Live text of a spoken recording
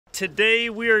today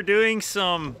we are doing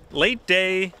some late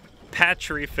day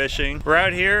patchery fishing. We're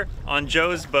out here on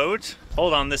Joe's boat.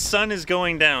 Hold on, the sun is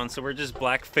going down, so we're just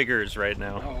black figures right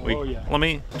now. Yeah. Let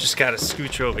me just gotta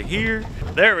scooch over here.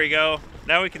 There we go.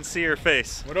 Now we can see her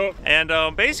face. What up?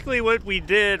 And basically what we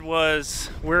did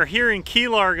was, we're here in Key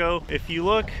Largo. If you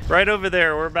look right over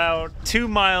there, we're about 2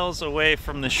 miles away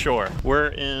from the shore. We're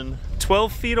in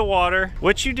 12 feet of water.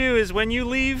 What you do is when you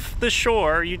leave the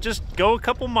shore, you just go a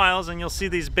couple miles and you'll see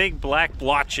these big black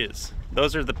blotches.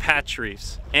 Those are the patch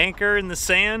reefs. Anchor in the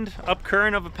sand, up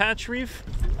current of a patch reef,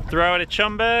 throw out a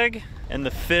chum bag, and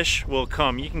the fish will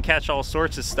come. You can catch all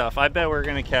sorts of stuff. I bet we're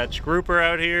gonna catch grouper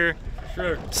out here.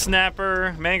 Sure.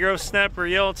 Snapper, mangrove snapper,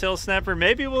 yellowtail snapper.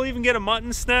 Maybe we'll even get a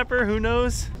mutton snapper, who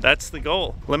knows? That's the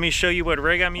goal. Let me show you what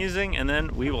rig I'm using and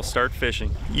then we will start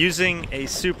fishing. Using a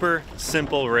super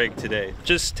simple rig today.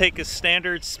 Just take a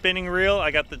standard spinning reel.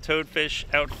 I got the Toadfish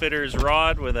Outfitters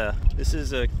rod with this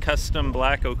is a custom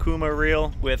black Okuma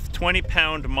reel with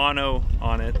 20-pound mono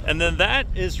on it. And then that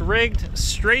is rigged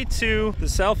straight to the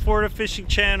South Florida Fishing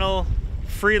Channel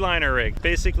Freeliner rig.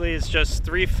 Basically it's just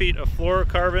 3 feet of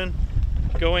fluorocarbon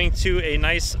going to a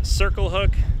nice circle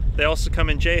hook. They also come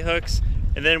in J hooks,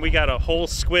 and then we got a whole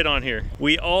squid on here.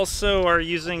 We also are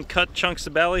using cut chunks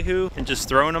of ballyhoo and just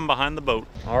throwing them behind the boat.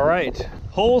 All right,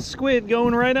 whole squid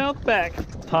going right out back.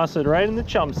 Toss it right in the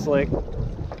chum slick.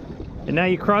 And now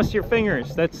you cross your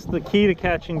fingers. That's the key to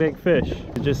catching big fish.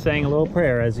 Just saying a little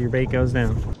prayer as your bait goes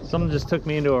down. Someone just took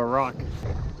me into a rock.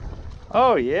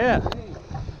 Oh yeah,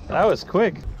 that was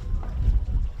quick.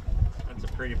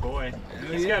 Pretty boy.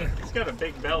 He's got a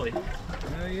big belly.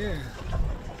 Oh yeah. You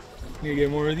gotta get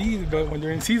more of these, but when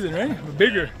they're in season, right? But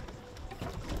bigger.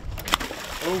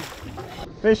 Oh.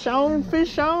 Fish on,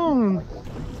 fish on.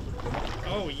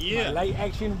 Oh yeah. My light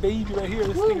action baby right here.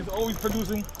 This thing is always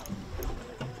producing.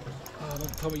 Oh,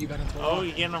 don't tell me you got into a rock. Oh,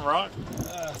 you getting a rock?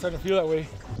 Starting to feel that way.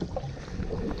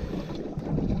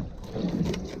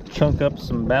 Chunk up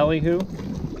some ballyhoo.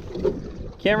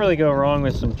 Can't really go wrong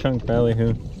with some chunk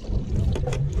ballyhoo.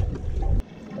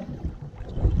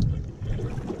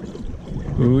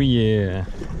 Oh yeah.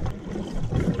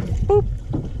 Boop.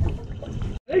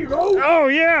 There you go. Oh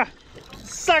yeah.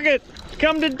 Suck it.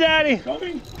 Come to daddy.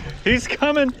 Coming. He's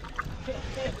coming.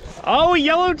 Oh,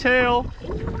 yellowtail.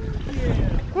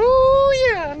 Yeah.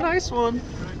 Oh yeah, nice one.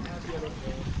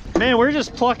 Man, we're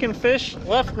just plucking fish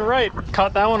left and right.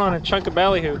 Caught that one on a chunk of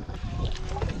ballyhoo.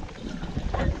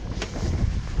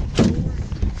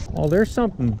 Oh, there's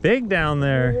something big down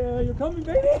there. Yeah, you're coming,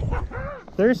 baby.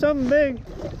 There's something big.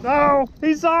 Oh,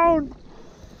 he's on.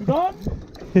 You gone?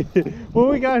 What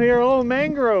we got here? A little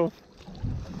mangrove.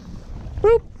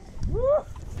 Boop.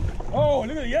 Oh,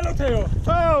 look at the yellowtail.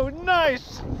 Oh,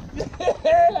 nice.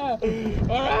 Yeah.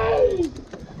 All right.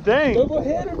 Dang. Double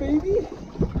header, baby.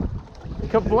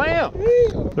 Kablam.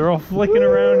 Yeah. They're all flicking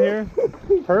around here.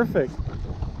 Perfect.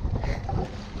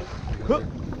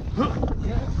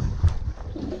 Yeah.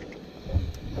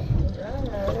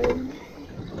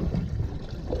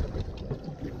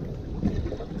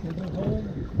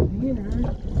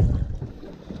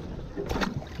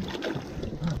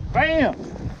 Bam!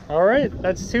 All right,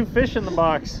 that's 2 fish in the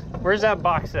box. Where's that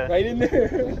box at? Right in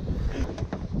there.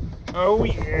 Oh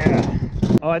yeah.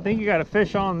 Oh, I think you got a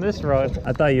fish on this rod.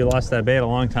 I thought you lost that bait a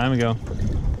long time ago.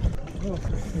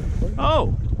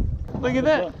 Oh, look at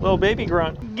that little baby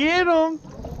grunt. Get him!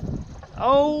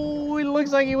 Oh, it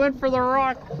looks like he went for the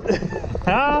rock.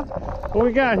 Huh? What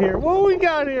we got here? What we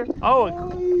got here? Oh,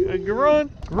 a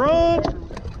grunt. Grunt.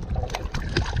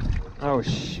 Oh,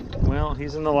 well,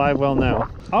 he's in the live well now.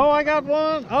 Oh, I got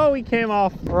one. Oh, he came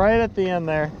off right at the end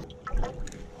there.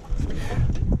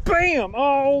 Bam!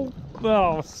 Oh,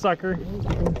 sucker.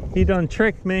 He done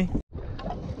tricked me.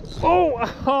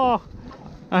 Oh,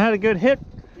 I had a good hit.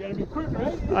 You gotta be quick,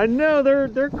 right? I know,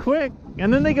 they're quick.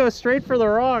 And then they go straight for the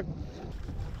rock.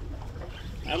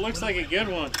 That looks like a good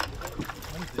one.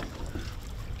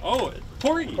 Oh,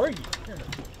 porgy. Porgy.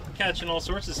 Catching all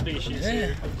sorts of species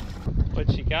here. What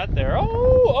you got there?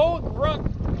 Oh, grunt.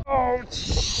 Oh,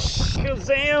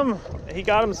 shazam. He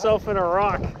got himself in a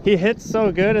rock. He hit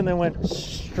so good and then went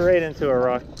straight into a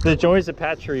rock. The joys of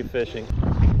patchery fishing.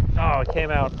 Oh, it came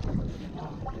out.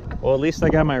 Well, at least I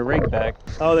got my rig back.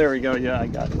 Oh, there we go. Yeah, I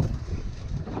got it.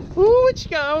 Ooh, what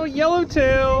you got? Oh,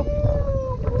 yellowtail.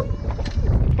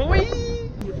 Whee!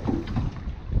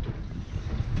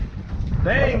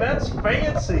 Dang, that's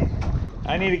fancy.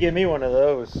 I need to get me one of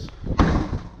those.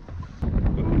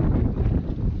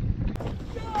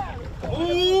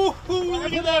 Ooh,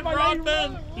 look at that rod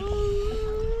bend.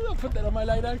 I'll put that on my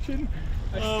light action.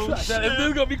 Oh, shit. This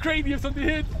is gonna be crazy if something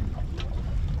hit.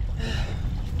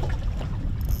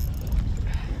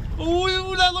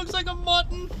 looks like a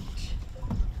mutton.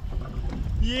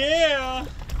 Yeah.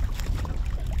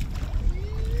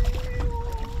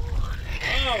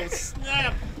 Oh,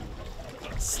 snap.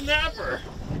 Snapper.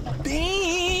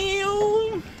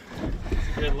 Damn.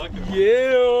 Good looking.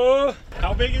 Yeah.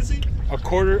 How big is he?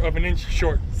 1/4 of an inch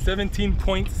short.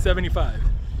 17.75.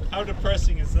 How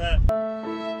depressing is that?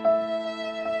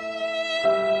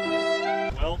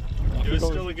 Well, it was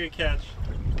still a good catch.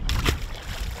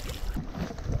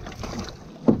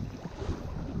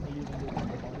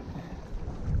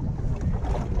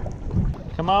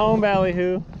 Come on,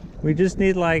 ballyhoo. We just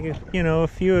need like, you know, a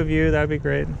few of you. That'd be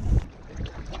great.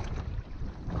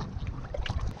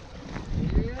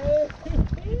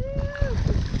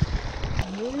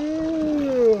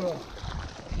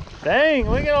 Dang,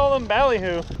 look at all them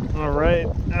ballyhoo. All right,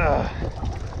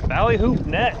 ballyhoo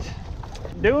net.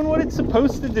 Doing what it's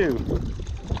supposed to do.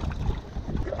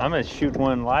 I'm gonna shoot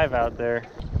one live out there.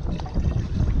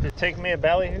 Did it take me a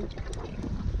ballyhoo?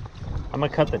 I'm gonna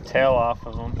cut the tail off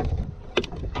of them.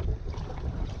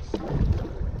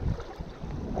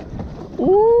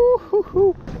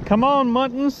 Ooh, come on,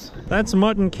 muttons. That's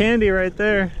mutton candy right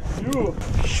there.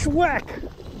 Schwack.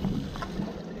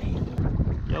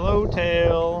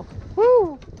 Yellowtail.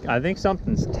 Woo! I think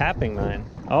something's tapping mine.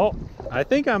 Oh, I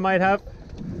think I might have.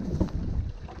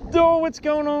 Oh, what's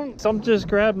going on? Something just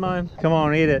grabbed mine. Come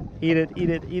on, eat it. Eat it,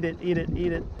 eat it, eat it, eat it,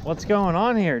 eat it. What's going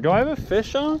on here? Do I have a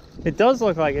fish on? It does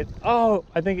look like it. Oh,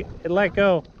 I think it let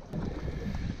go.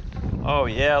 Oh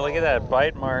yeah, look at that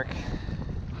bite mark.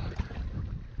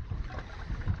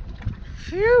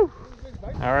 Phew.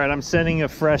 All right, I'm sending a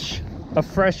fresh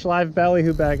live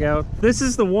ballyhoo back out. This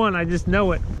is the one, I just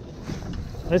know it.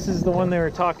 This is the one they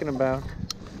were talking about.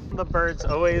 The birds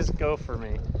always go for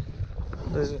me.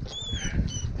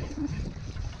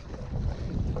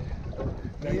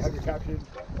 Now you have your caption.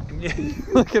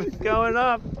 Look at it going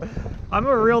up. I'm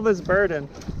gonna reel this bird in.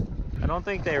 I don't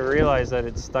think they realize that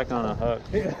it's stuck on a hook.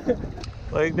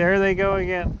 Like, there they go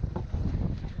again.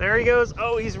 There he goes.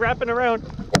 Oh, he's wrapping around.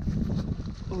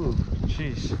 Ooh,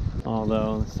 jeez.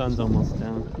 Although the sun's almost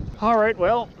down. All right,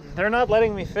 well, they're not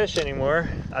letting me fish anymore.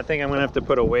 I think I'm gonna have to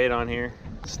put a weight on here.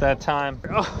 It's that time.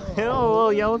 Oh, a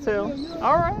little yellowtail.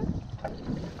 All right.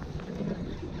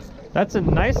 That's a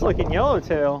nice looking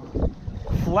yellowtail.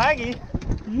 Flaggy.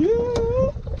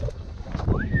 Yeah.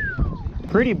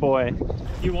 Pretty boy.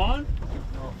 You on?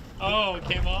 No. Oh, it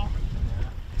came off.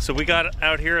 So we got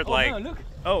out here at like, man, look.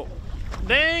 Oh,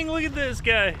 dang, look at this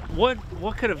guy. What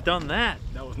could have done that?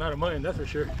 That was not a mutton, that's for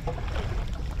sure.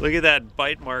 Look at that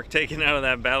bite mark taken out of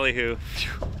that ballyhoo.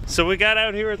 So we got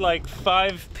out here at like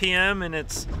 5 p.m. and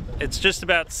it's just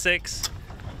about 6.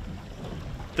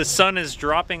 The sun is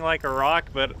dropping like a rock,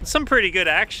 but some pretty good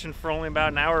action for only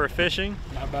about an hour of fishing.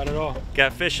 Not bad at all.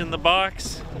 Got fish in the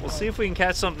box. We'll see if we can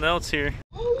catch something else here.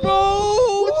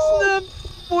 Oh, snap!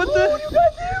 What the? You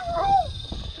got there,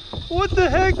 bro? What the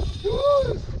heck?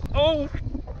 Oh,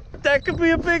 that could be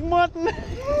a big mutton.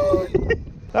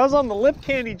 That was on the lip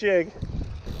candy jig.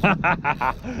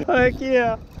 Heck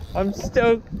yeah. I'm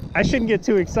stoked. I shouldn't get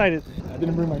too excited. I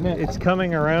didn't bring my net. It's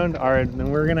coming around. All right,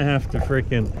 then we're gonna have to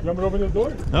freaking. You want me to open the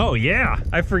door? Oh yeah,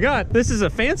 I forgot. This is a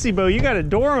fancy boat. You got a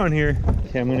door on here.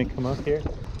 Okay, I'm gonna come up here.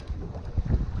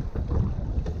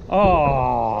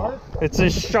 Oh, it's a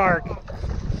shark.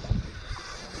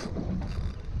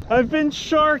 I've been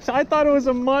sharked. I thought it was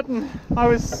a mutton. I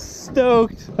was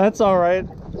stoked. That's all right.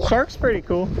 Shark's pretty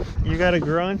cool. You got a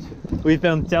grunt? We've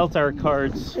been dealt our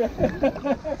cards.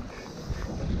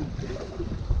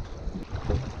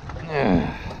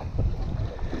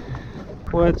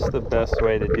 What's the best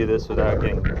way to do this without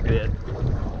getting bit?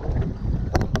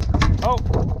 Oh,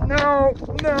 no,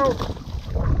 no.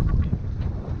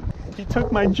 He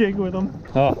took my jig with him.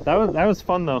 Oh, that was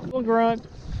fun though. Little grunt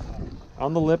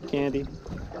on the lip candy.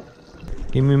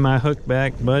 Give me my hook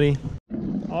back, buddy.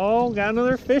 Oh, got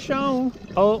another fish on.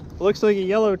 Oh, looks like a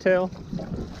yellowtail.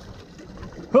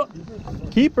 Huh.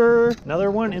 Keeper.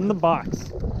 Another one in the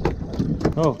box.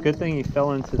 Oh, good thing he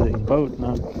fell into the boat.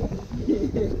 No.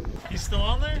 He's still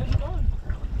on there? He's on.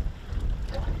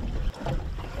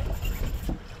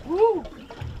 Woo!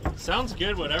 Sounds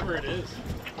good, whatever it is.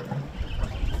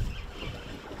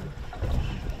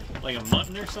 Like a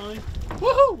mutton or something?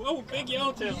 Woohoo! Oh, big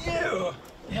yellowtail. Yeah!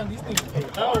 Damn, these things pay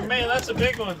hard. Oh man, that's a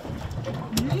big one.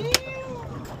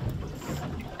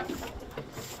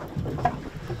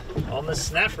 On the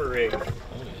snapper rig. Oh,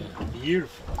 yeah.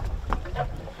 Beautiful.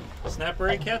 Snapper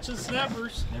rig catches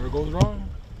snappers. Never goes wrong.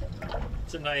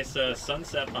 It's a nice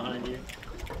sunset behind you.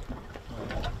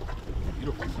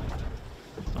 Beautiful sunset.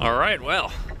 All right,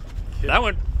 well,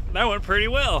 that went pretty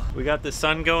well. We got the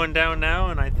sun going down now,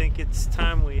 and I think it's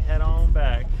time we head on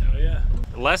back. Oh yeah.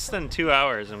 Less than 2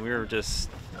 hours, and we were just,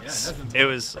 it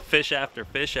was fish after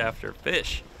fish after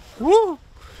fish. Woo!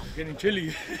 It's getting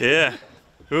chilly. Yeah.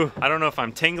 Ooh, I don't know if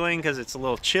I'm tingling because it's a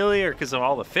little chilly or because of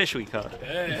all the fish we caught.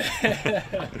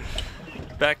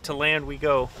 Back to land we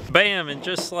go. Bam, and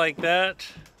just like that,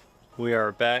 we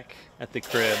are back at the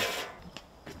crib.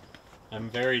 I'm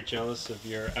very jealous of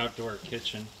your outdoor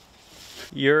kitchen.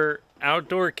 Your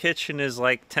outdoor kitchen is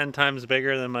like 10 times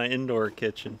bigger than my indoor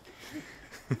kitchen.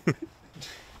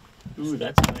 Ooh,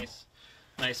 that's nice.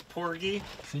 Nice porgy.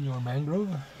 Senor mangrove.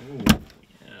 Ooh,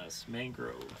 yes,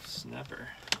 mangrove snapper.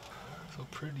 So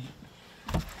pretty.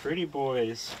 Pretty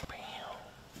boys.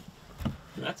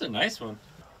 That's a nice one.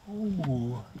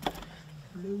 Ooh.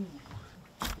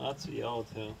 Lots of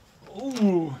yellowtail.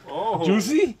 Ooh. Oh,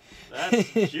 juicy?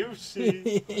 That's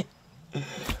juicy.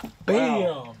 Bam.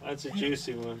 Wow, that's a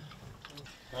juicy one.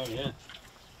 Oh yeah.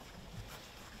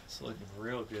 It's looking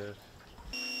real good.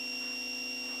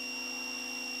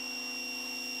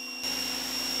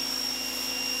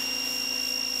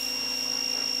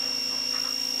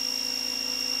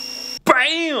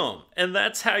 Bam! And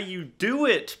that's how you do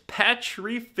it. Patch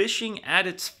reef fishing at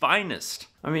its finest.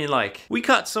 I mean, like, we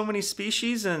caught so many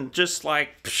species in just like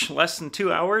less than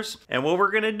 2 hours. And what we're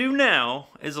gonna do now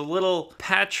is a little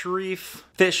patch reef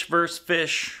fish versus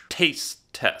fish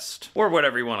taste test, or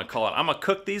whatever you want to call it. I'm gonna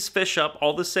cook these fish up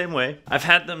all the same way. I've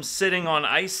had them sitting on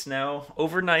ice now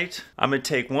overnight. I'm gonna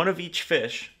take one of each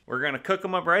fish. We're gonna cook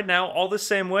them up right now all the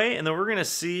same way, and then we're gonna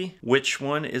see which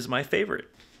one is my favorite.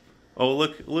 Oh,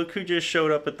 look who just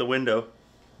showed up at the window.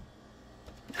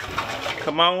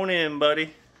 Come on in,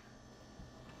 buddy.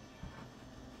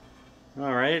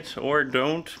 All right, or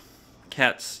don't.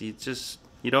 Cats,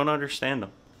 you don't understand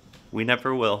them. We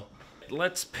never will.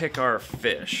 Let's pick our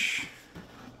fish.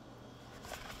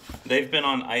 They've been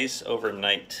on ice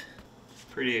overnight.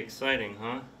 Pretty exciting,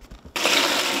 huh?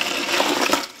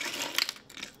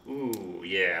 Ooh,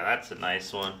 yeah, that's a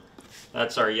nice one.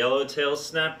 That's our yellowtail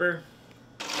snapper.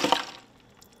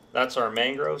 That's our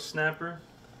mangrove snapper.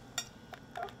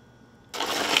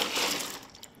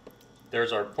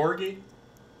 There's our porgy.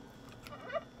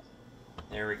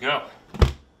 There we go.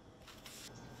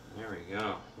 There we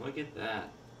go. Look at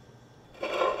that.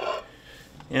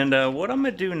 And what I'm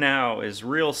gonna do now is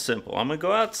real simple. I'm gonna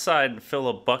go outside and fill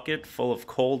a bucket full of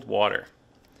cold water.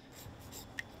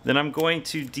 Then I'm going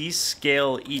to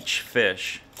descale each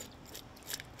fish.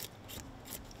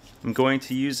 I'm going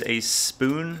to use a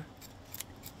spoon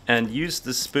and use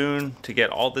the spoon to get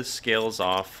all the scales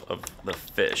off of the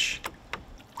fish.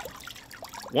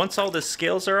 Once all the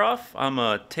scales are off, I'm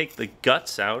gonna take the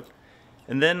guts out,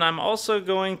 and then I'm also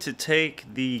going to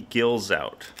take the gills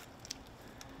out.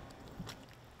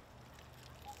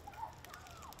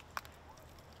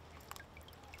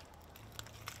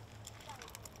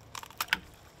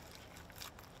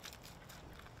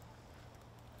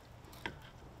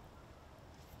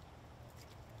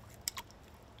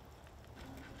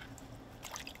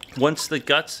 Once the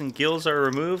guts and gills are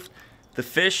removed, the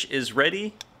fish is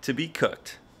ready to be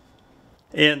cooked.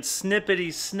 And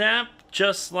snippety snap,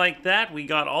 just like that, we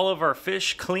got all of our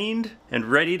fish cleaned and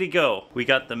ready to go. We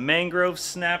got the mangrove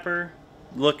snapper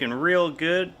looking real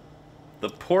good, the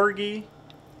porgy,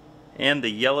 and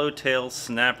the yellowtail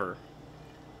snapper.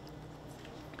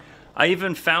 I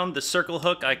even found the circle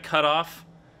hook I cut off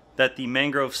that the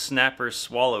mangrove snapper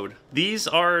swallowed. These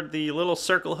are the little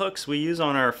circle hooks we use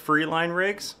on our free line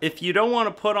rigs. If you don't want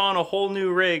to put on a whole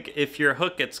new rig if your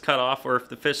hook gets cut off, or if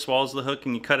the fish swallows the hook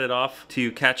and you cut it off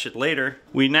to catch it later,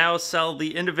 we now sell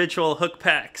the individual hook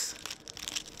packs.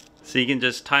 So you can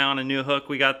just tie on a new hook.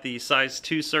 We got the size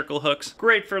 2 circle hooks,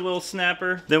 great for a little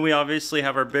snapper. Then we obviously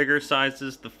have our bigger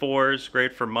sizes, the 4s,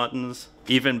 great for muttons.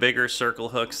 Even bigger circle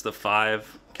hooks, the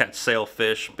 5. Catch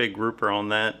sailfish, big grouper on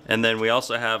that. And then we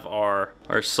also have our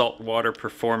saltwater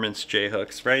performance J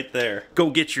hooks right there. Go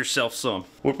get yourself some.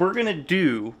 What we're gonna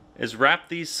do is wrap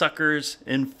these suckers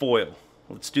in foil.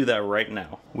 Let's do that right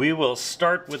now. We will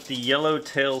start with the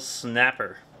yellowtail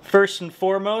snapper. First and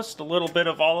foremost, a little bit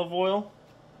of olive oil.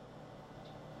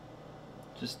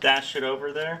 Just dash it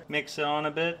over there, mix it on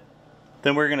a bit.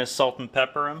 Then we're gonna salt and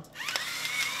pepper them.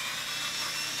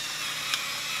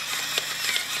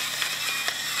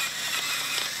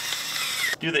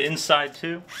 Do the inside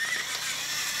too.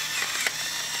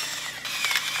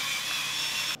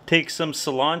 Take some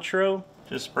cilantro,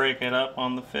 just break it up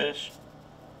on the fish.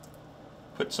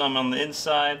 Put some on the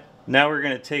inside. Now we're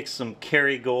gonna take some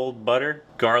Kerrygold butter,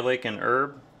 garlic and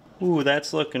herb. Ooh,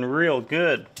 that's looking real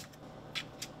good.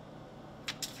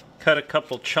 Cut a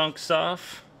couple chunks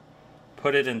off.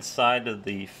 put it inside of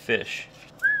the fish.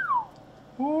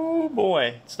 Oh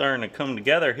boy, it's starting to come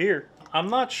together here. I'm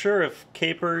not sure if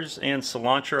capers and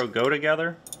cilantro go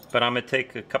together, but I'm gonna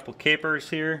take a couple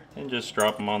capers here and just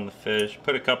drop them on the fish.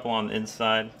 Put a couple on the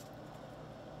inside.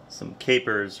 Some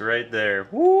capers right there.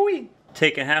 Woo-wee!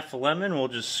 Take a half a lemon, we'll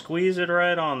just squeeze it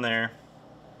right on there.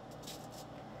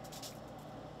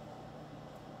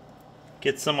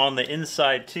 Get some on the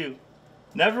inside too.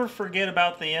 Never forget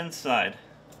about the inside.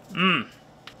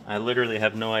 I literally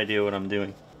have no idea what I'm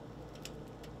doing.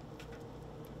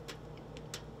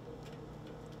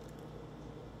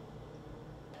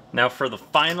 Now for the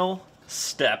final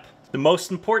step, the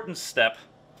most important step.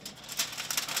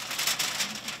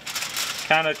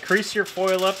 Kind of crease your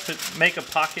foil up to make a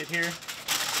pocket here.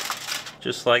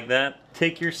 Just like that.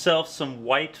 Take yourself some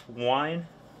white wine.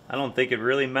 I don't think it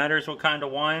really matters what kind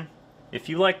of wine. If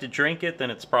you like to drink it, then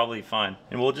it's probably fine.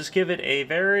 And we'll just give it a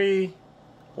very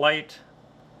light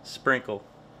sprinkle.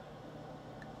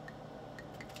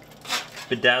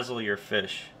 Bedazzle your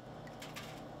fish.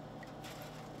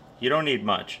 You don't need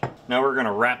much. Now we're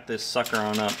gonna wrap this sucker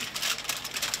on up.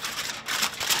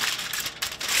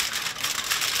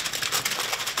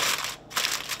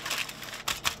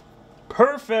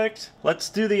 Perfect! Let's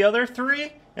do the other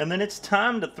three, and then it's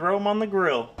time to throw them on the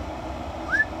grill.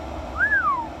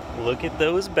 Look at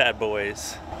those bad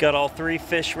boys. Got all three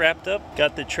fish wrapped up.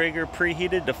 Got the Traeger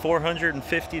preheated to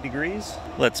 450 degrees.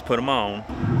 Let's put them on.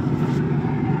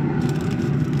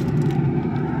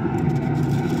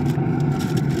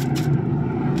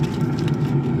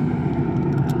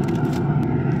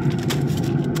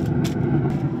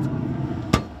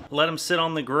 Let them sit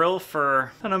on the grill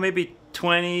for, I don't know, maybe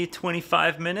 20,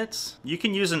 25 minutes. You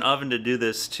can use an oven to do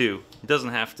this too. It doesn't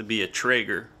have to be a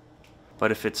Traeger.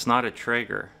 But if it's not a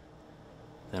Traeger,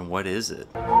 then what is it?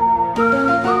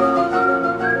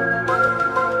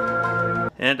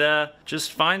 And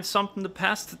just find something to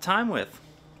pass the time with.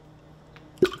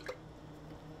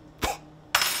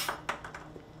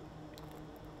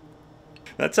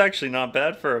 That's actually not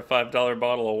bad for a $5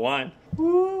 bottle of wine.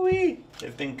 Woo-wee!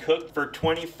 They've been cooked for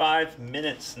 25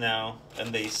 minutes now,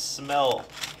 and they smell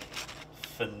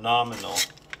phenomenal.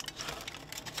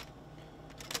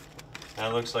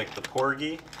 That looks like the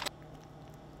porgy.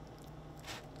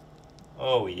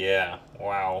 Oh yeah,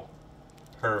 wow.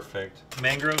 Perfect.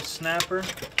 Mangrove snapper.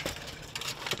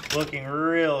 Looking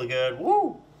real good.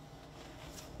 Woo!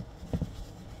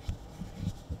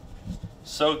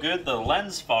 So good the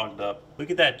lens fogged up.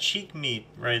 Look at that cheek meat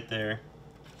right there.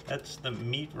 That's the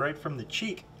meat right from the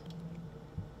cheek.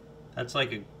 That's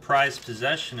like a prized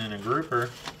possession in a grouper.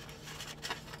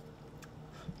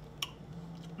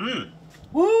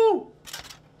 Woo!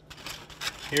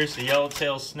 Here's the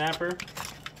yellowtail snapper.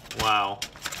 Wow.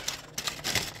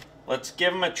 Let's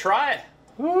give him a try.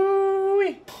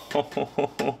 Woo-wee.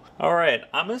 Alright,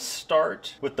 I'm gonna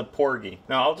start with the porgy.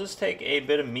 Now I'll just take a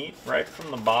bit of meat right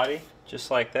from the body,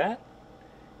 just like that.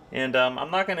 And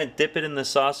I'm not gonna dip it in the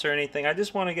sauce or anything. I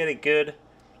just want to get a good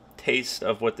taste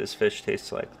of what this fish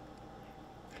tastes like.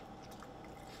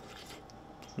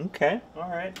 Okay,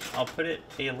 alright. I'll put it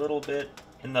a little bit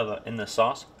in the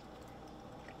sauce.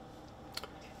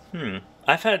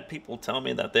 I've had people tell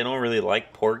me that they don't really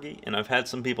like porgy, and I've had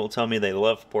some people tell me they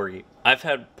love porgy. I've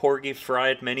had porgy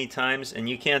fried many times, and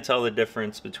you can't tell the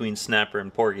difference between snapper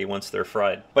and porgy once they're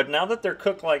fried. But now that they're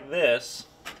cooked like this,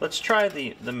 let's try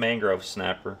the mangrove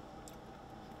snapper.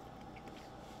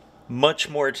 Much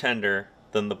more tender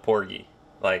than the porgy,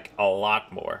 like a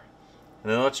lot more.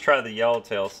 And then let's try the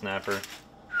yellowtail snapper.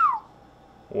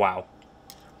 Wow.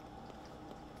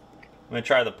 I'm gonna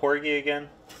try the porgy again.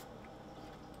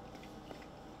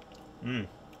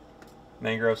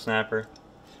 Mangrove snapper.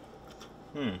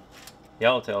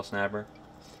 Yellowtail snapper.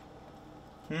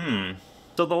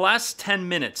 So the last 10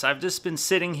 minutes, I've just been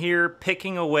sitting here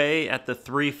picking away at the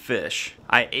three fish.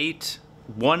 I ate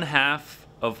 1/2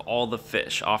 of all the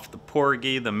fish off the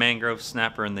porgy, the mangrove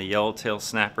snapper, and the yellowtail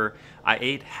snapper. I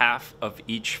ate half of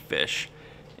each fish.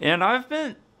 And I've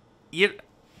been, you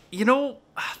know,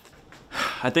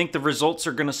 I think the results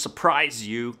are going to surprise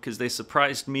you because they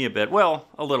surprised me a bit. Well,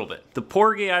 a little bit. The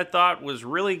porgy I thought was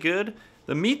really good.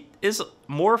 The meat is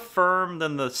more firm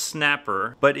than the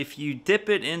snapper, but if you dip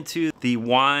it into the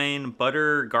wine,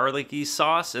 butter, garlicky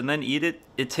sauce and then eat it,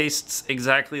 it tastes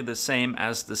exactly the same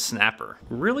as the snapper.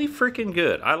 Really freaking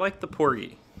good. I like the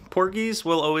porgy. Porgies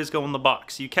will always go in the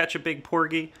box. You catch a big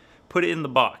porgy, put it in the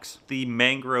box. The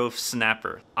mangrove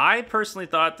snapper. I personally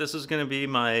thought this was going to be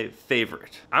my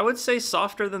favorite. I would say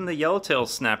softer than the yellowtail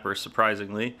snapper,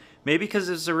 surprisingly. Maybe because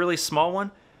it's a really small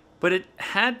one, but it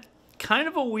had kind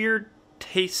of a weird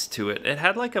taste to it. It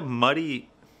had like a muddy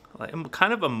like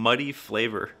kind of a muddy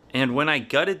flavor. And when I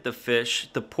gutted the fish,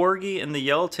 the porgy and the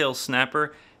yellowtail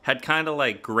snapper had kind of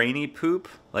like grainy poop,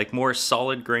 like more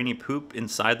solid grainy poop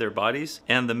inside their bodies.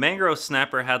 And the mangrove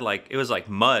snapper had like, it was like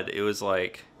mud. It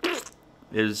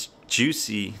was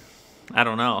juicy. I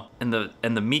don't know. And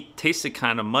the meat tasted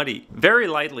kind of muddy. Very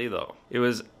lightly though. It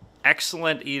was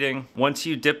excellent eating. Once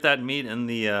you dip that meat in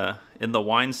the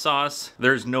wine sauce,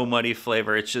 there's no muddy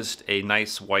flavor. It's just a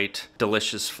nice white,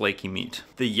 delicious flaky meat.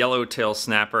 The yellowtail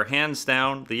snapper, hands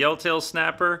down, the yellowtail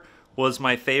snapper was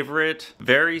my favorite.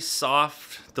 Very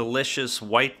soft, delicious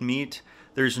white meat.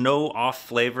 There's no off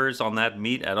flavors on that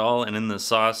meat at all, and in the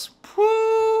sauce,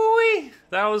 whoo-wee,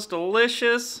 that was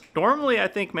delicious. Normally, I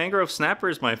think mangrove snapper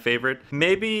is my favorite.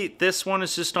 Maybe this one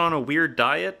is just on a weird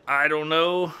diet. I don't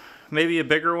know. Maybe a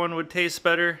bigger one would taste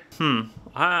better.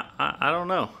 I don't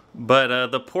know.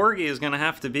 But the porgy is gonna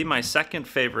have to be my second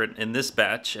favorite in this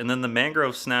batch, and then the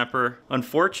mangrove snapper,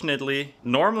 unfortunately,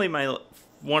 normally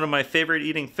one of my favorite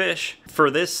eating fish.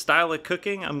 For this style of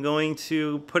cooking, I'm going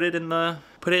to put it in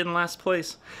last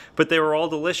place. But they were all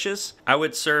delicious. I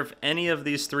would serve any of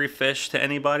these 3 fish to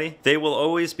anybody. They will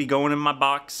always be going in my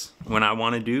box when I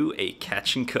want to do a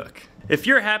catch and cook. If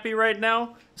you're happy right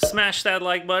now, smash that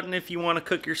like button if you want to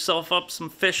cook yourself up some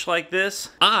fish like this.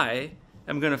 I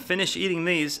am gonna finish eating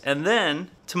these, and then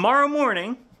tomorrow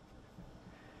morning,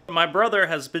 my brother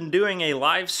has been doing a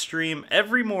live stream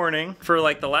every morning for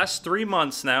like the last 3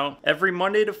 months now. Every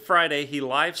Monday to Friday, he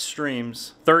live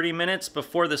streams 30 minutes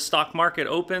before the stock market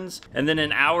opens, and then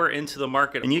an hour into the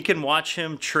market. And you can watch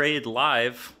him trade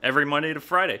live every Monday to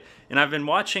Friday. And I've been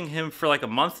watching him for like a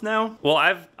month now. Well,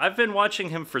 I've been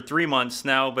watching him for 3 months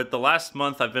now, but the last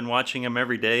month I've been watching him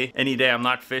every day, any day I'm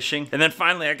not fishing. And then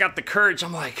finally I got the courage.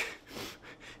 I'm like,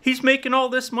 he's making all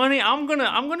this money. I'm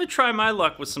gonna try my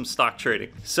luck with some stock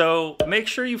trading. So make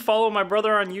sure you follow my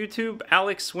brother on YouTube,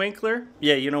 Heiko Winkler.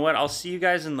 Yeah, you know what? I'll see you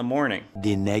guys in the morning.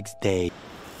 The next day.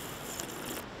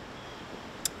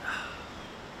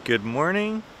 Good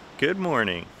morning. Good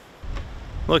morning.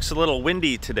 Looks a little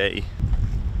windy today.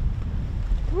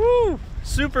 Woo!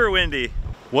 Super windy.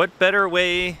 What better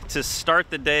way to start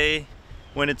the day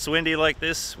when it's windy like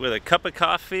this with a cup of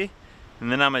coffee? And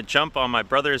then I'm gonna jump on my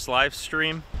brother's live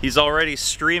stream. He's already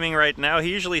streaming right now. He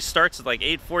usually starts at like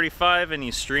 8:45 and he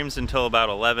streams until about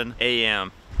 11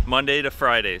 a.m. Monday to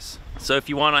Fridays. So if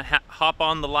you wanna hop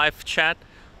on the live chat,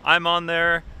 I'm on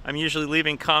there. I'm usually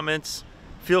leaving comments.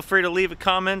 Feel free to leave a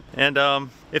comment. And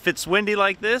if it's windy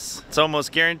like this, it's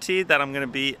almost guaranteed that I'm gonna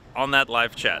be on that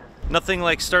live chat. Nothing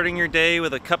like starting your day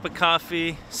with a cup of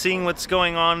coffee, seeing what's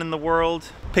going on in the world,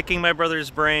 picking my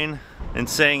brother's brain, and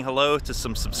saying hello to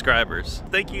some subscribers.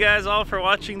 Thank you guys all for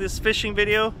watching this fishing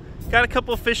video. Got a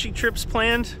couple fishing trips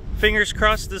planned. Fingers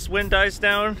crossed this wind dies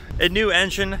down. A new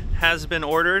engine has been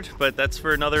ordered, but that's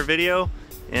for another video.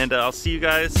 And I'll see you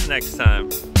guys next time.